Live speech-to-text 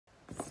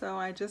So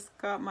I just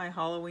got my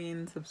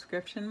Halloween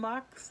subscription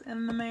box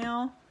in the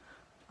mail.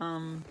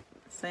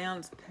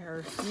 Seance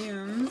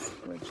Perfumes,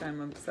 which I'm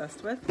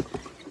obsessed with.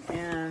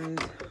 And,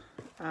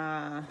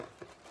 oh,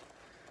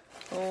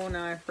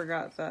 now I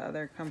forgot the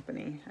other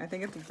company. I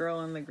think it's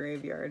Girl in the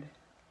Graveyard.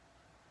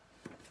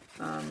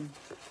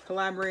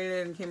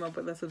 Collaborated and came up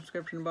with a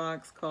subscription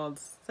box called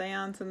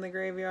Seance in the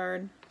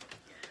Graveyard.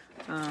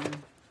 So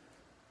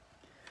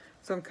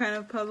I'm kind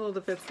of puzzled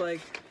if it's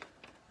like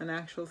an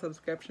actual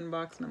subscription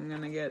box and I'm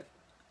gonna get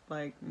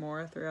like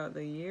more throughout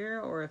the year,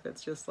 or if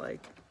it's just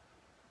like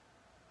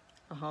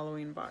a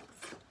Halloween box,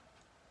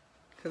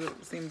 because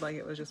it seemed like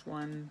it was just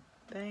one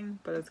thing,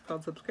 but it's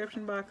called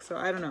subscription box, so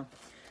I don't know.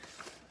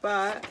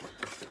 But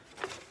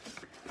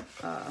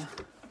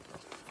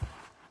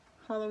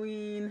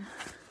Halloween,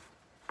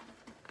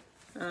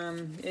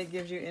 it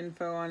gives you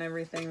info on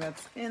everything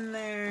that's in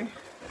there.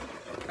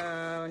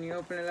 When you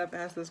open it up, it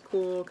has this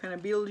cool kind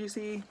of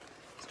Beetlejuicy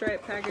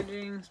striped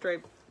packaging,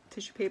 striped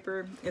tissue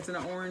paper. It's in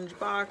an orange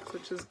box,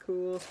 which is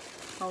cool.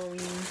 Halloween.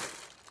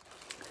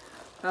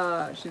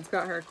 She's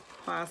got her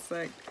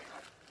classic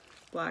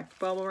black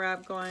bubble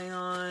wrap going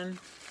on.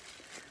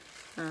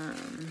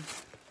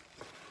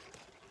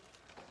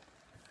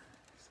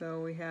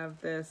 So we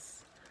have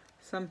this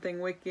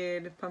Something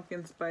Wicked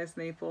pumpkin spice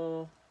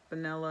maple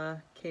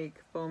vanilla cake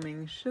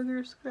foaming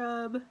sugar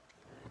scrub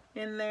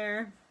in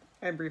there.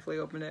 I briefly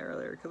opened it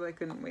earlier because I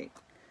couldn't wait.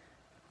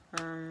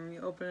 You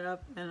open it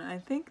up and I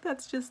think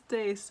that's just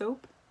a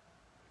soap.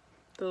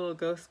 The little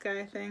ghost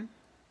guy thing.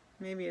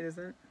 Maybe it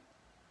isn't.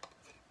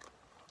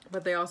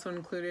 But they also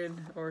included,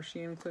 or she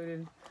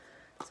included,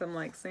 some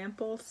like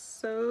sample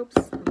soaps.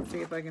 Let's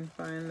see if I can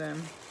find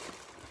them.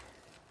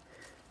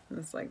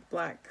 This like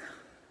black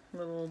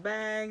little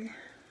bag.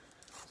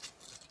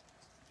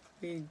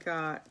 We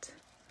got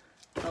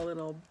a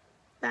little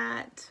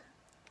bat,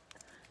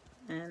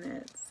 and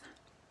it's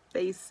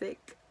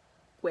Basic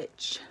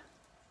Witch.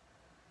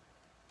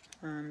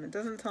 It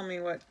doesn't tell me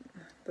what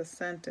the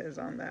scent is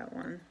on that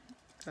one.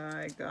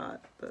 I got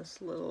this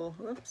little,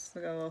 whoops, I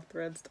got a little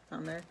thread stuck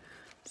on there.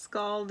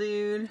 Skull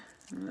Dude,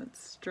 and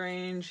that's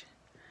strange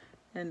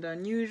and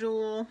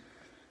unusual.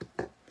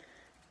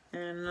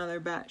 And another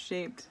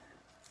bat-shaped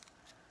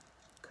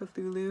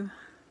Cthulhu.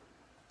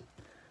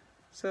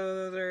 So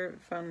those are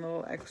fun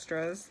little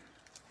extras.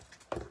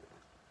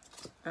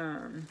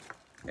 And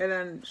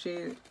then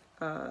she,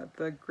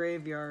 the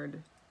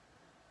graveyard,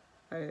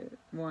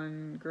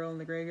 one Girl in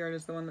the Graveyard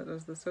is the one that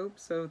does the soap.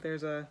 So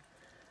there's a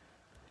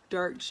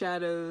Dark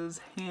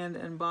Shadows hand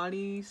and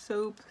body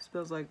soap.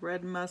 Smells like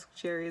red musk,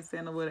 cherries,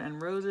 sandalwood,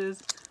 and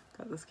roses.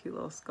 Got this cute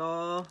little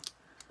skull,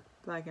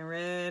 black and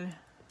red,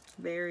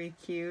 very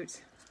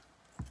cute.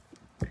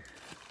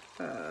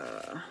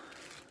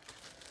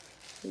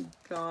 We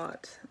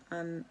got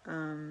an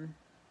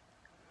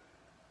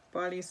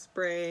body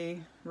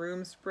spray,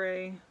 room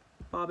spray,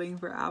 bobbing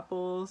for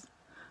apples.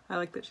 I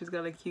like that she's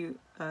got a cute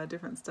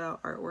different style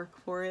artwork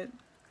for it,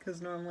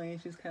 because normally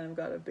she's kind of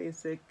got a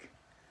basic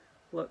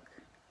look.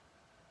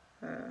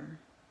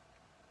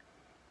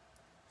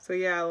 So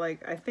yeah,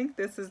 like I think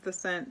this is the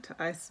scent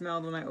I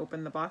smelled when I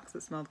opened the box.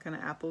 It smelled kind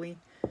of appley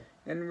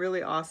and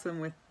really awesome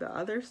with the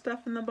other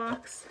stuff in the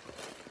box.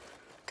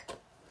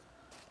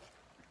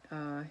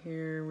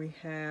 Here we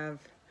have,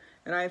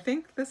 and I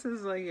think this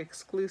is like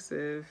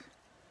exclusive,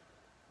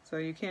 so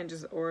you can't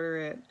just order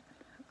it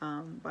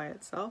by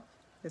itself.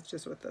 It's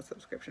just with the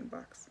subscription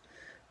box.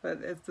 But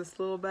it's this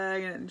little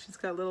bag, and she's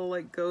got little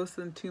like ghosts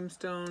and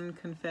tombstone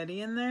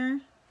confetti in there.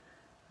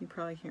 You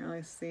probably can't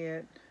really see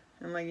it.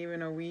 And like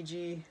even a Ouija.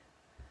 You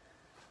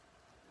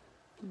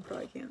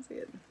probably can't see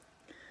it.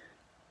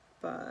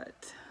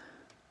 But,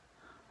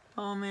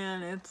 oh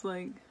man, it's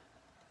like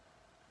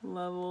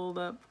leveled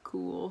up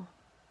cool.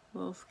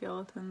 Little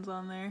skeletons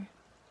on there.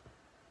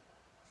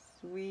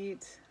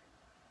 Sweet.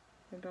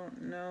 I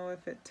don't know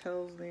if it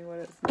tells me what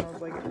it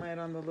smells like. It might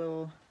on the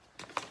little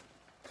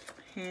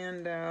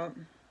handout.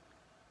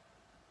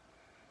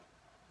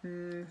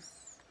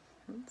 Let's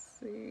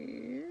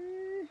see.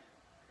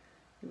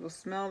 You will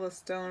smell the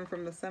stone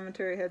from the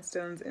cemetery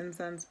headstones,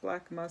 incense,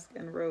 black musk,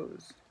 and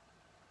rose.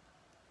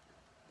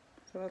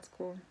 So that's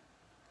cool.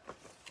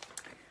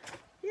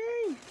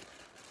 Yay!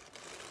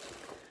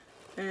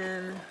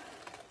 And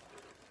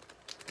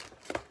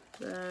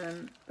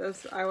then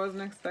this, I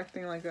wasn't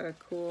expecting like a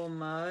cool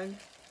mug,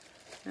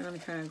 and I'm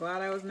kind of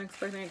glad I wasn't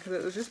expecting it, because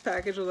it was just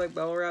packaged with like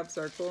bubble wrap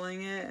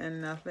circling it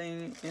and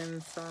nothing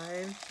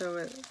inside, so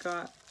it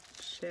got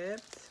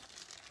shipped.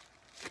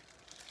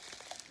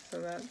 So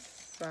that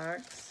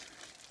sucks.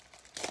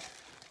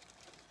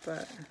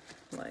 But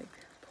like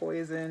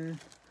poison,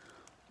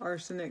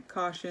 arsenic,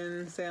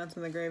 caution, seance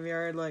in the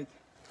graveyard, like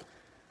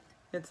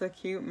it's a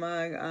cute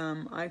mug.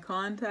 I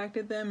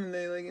contacted them and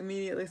they like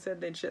immediately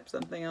said they'd ship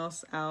something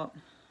else out.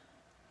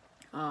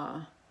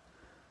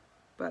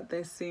 But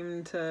they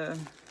seem to,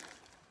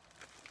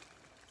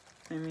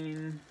 I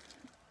mean,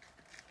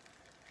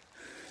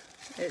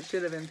 it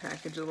should have been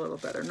packaged a little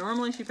better.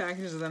 Normally she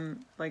packages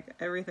them like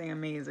everything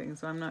amazing,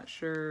 so I'm not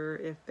sure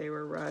if they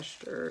were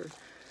rushed or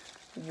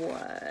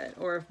what,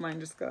 or if mine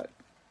just got,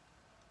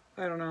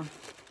 I don't know.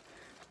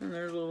 And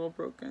there's a little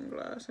broken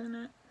glass in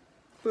it.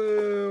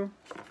 Boo.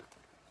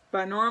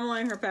 But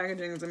normally her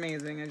packaging is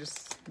amazing. I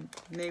just,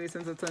 maybe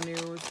since it's a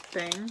new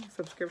thing,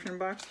 subscription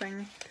box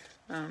thing,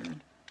 I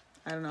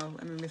don't know,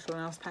 maybe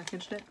someone else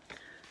packaged it.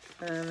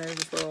 And there's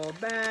this little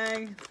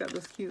bag. It's got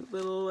this cute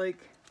little like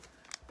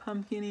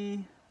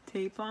pumpkin-y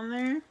tape on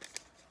there.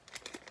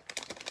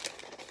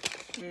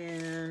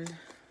 And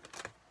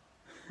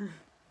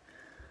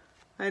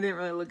I didn't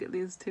really look at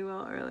these too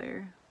well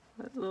earlier.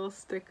 But little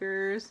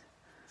stickers.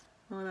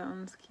 Oh, that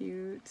one's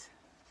cute.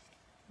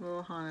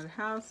 Little haunted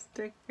house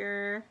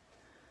sticker.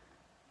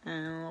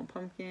 And a little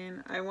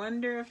pumpkin. I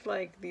wonder if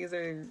like these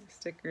are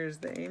stickers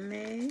they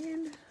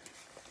made,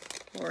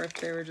 or if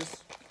they were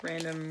just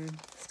random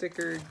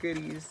sticker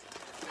goodies.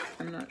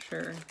 I'm not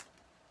sure.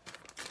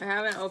 I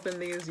haven't opened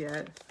these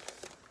yet,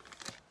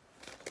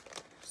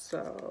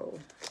 so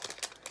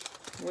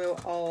we'll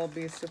all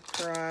be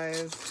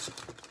surprised.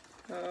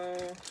 Oh,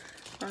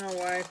 I don't know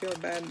why I feel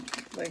bad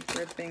like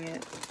ripping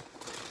it.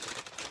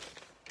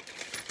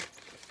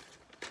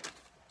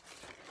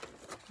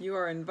 You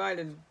are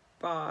invited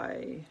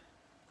by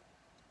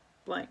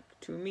blank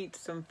to meet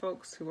some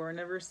folks who are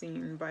never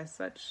seen by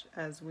such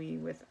as we,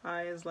 with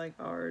eyes like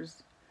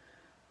ours,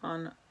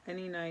 on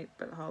any night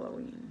but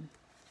Halloween.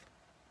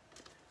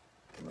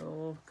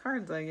 Little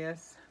cards, I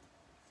guess.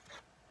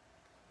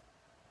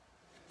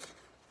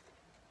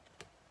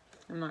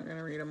 I'm not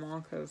gonna read them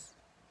all because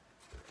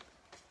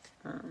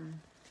I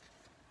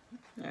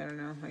don't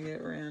know, I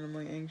get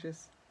randomly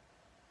anxious.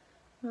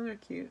 Those are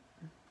cute.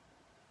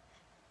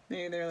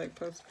 Maybe they're like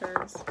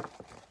postcards.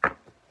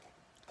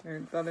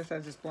 Or the other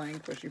side's just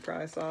blank, which you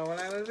probably saw when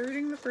I was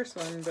reading the first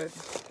one, but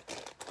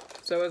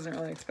so I wasn't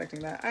really expecting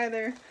that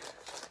either.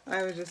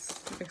 I was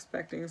just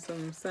expecting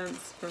some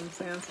scents from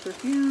Seance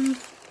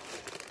Perfumes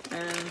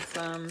and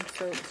some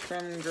soaps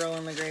from Girl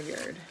in the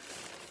Graveyard.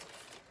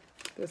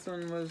 This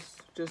one was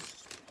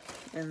just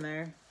in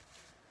there.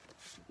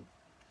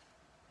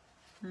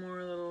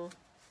 More little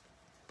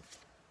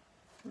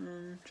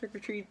trick or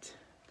treat.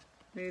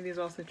 Maybe these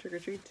also trick or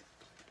treat.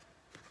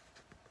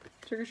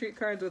 Trick or treat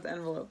cards with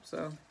envelopes,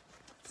 so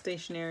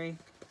stationery,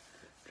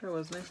 which I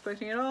wasn't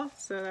expecting at all,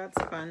 so that's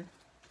fun.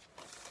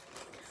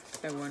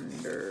 I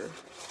wonder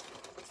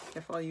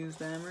if I'll use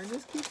them or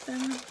just keep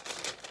them.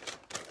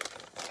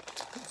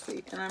 Let's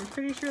see, and I'm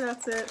pretty sure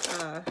that's it.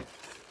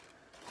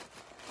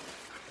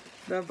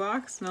 The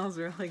box smells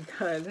really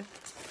good,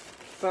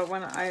 but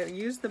when I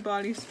use the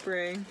body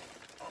spray,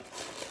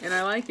 and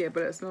I like it,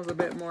 but it smells a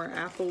bit more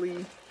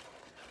apple-y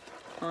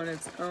on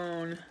its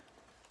own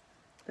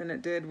than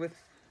it did with,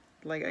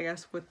 like, I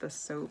guess with the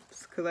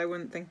soaps, because I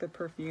wouldn't think the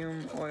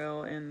perfume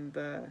oil in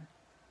the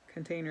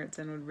container it's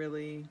in would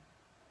really,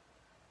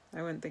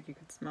 I wouldn't think you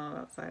could smell it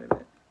outside of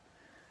it.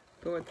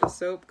 But with the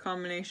soap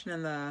combination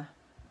and the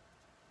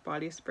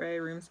body spray,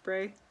 room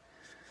spray,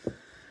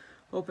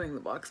 opening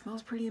the box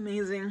smells pretty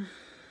amazing.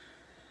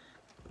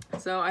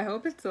 So I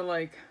hope it's a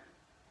like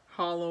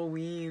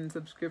Halloween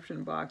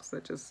subscription box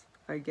that just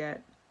I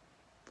get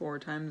 4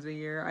 times a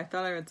year. I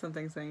thought I read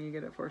something saying you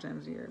get it 4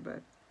 times a year,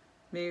 but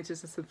maybe it's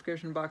just a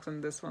subscription box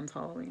and this one's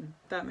Halloween.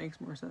 That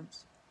makes more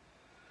sense.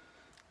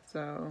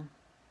 So,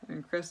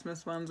 and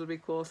Christmas ones would be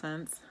cool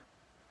scents.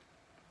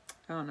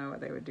 I don't know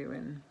what they would do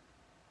in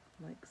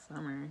like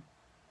summer.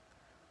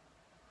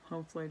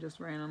 Hopefully just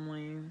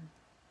randomly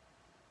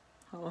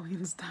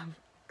Halloween stuff.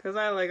 Because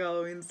I like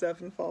Halloween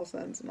stuff and fall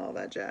scents and all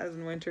that jazz,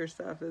 and winter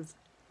stuff is,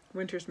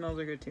 winter smells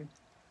are good too.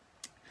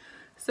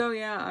 So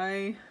yeah,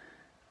 it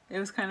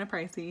was kind of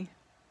pricey,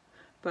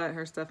 but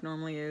her stuff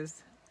normally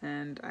is,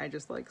 and I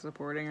just like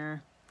supporting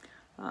her.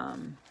 I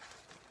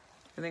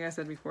think I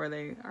said before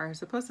they are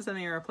supposed to send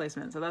me a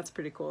replacement, so that's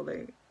pretty cool.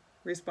 They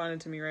responded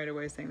to me right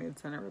away saying they'd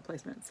send a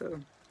replacement, so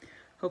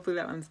hopefully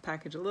that one's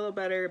packaged a little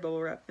better.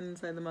 Bubble wrap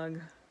inside the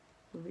mug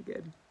will be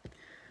good.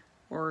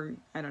 Or,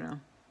 I don't know.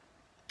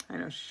 I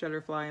know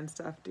Shutterfly and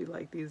stuff do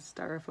like these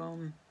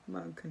styrofoam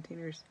mug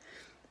containers.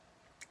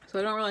 So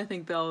I don't really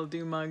think they'll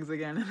do mugs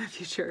again in the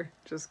future,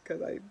 just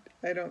because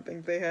I don't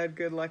think they had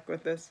good luck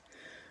with this.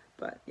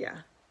 But yeah,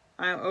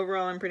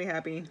 overall I'm pretty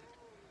happy.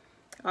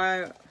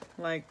 I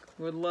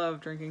would love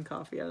drinking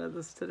coffee out of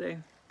this today.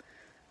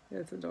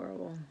 It's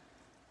adorable.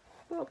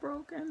 Well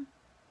broken.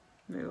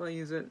 Maybe I'll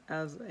use it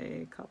as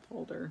a cup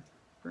holder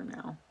for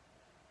now.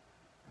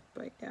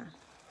 But yeah.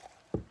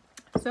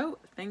 So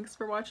thanks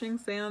for watching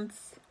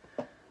Seance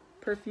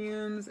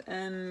Perfumes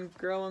and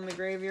Girl in the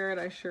Graveyard.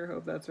 I sure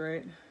hope that's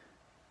right.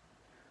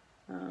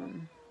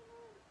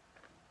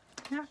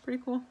 Yeah,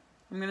 pretty cool.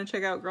 I'm gonna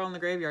check out Girl in the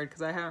Graveyard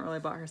because I haven't really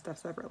bought her stuff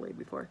separately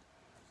before.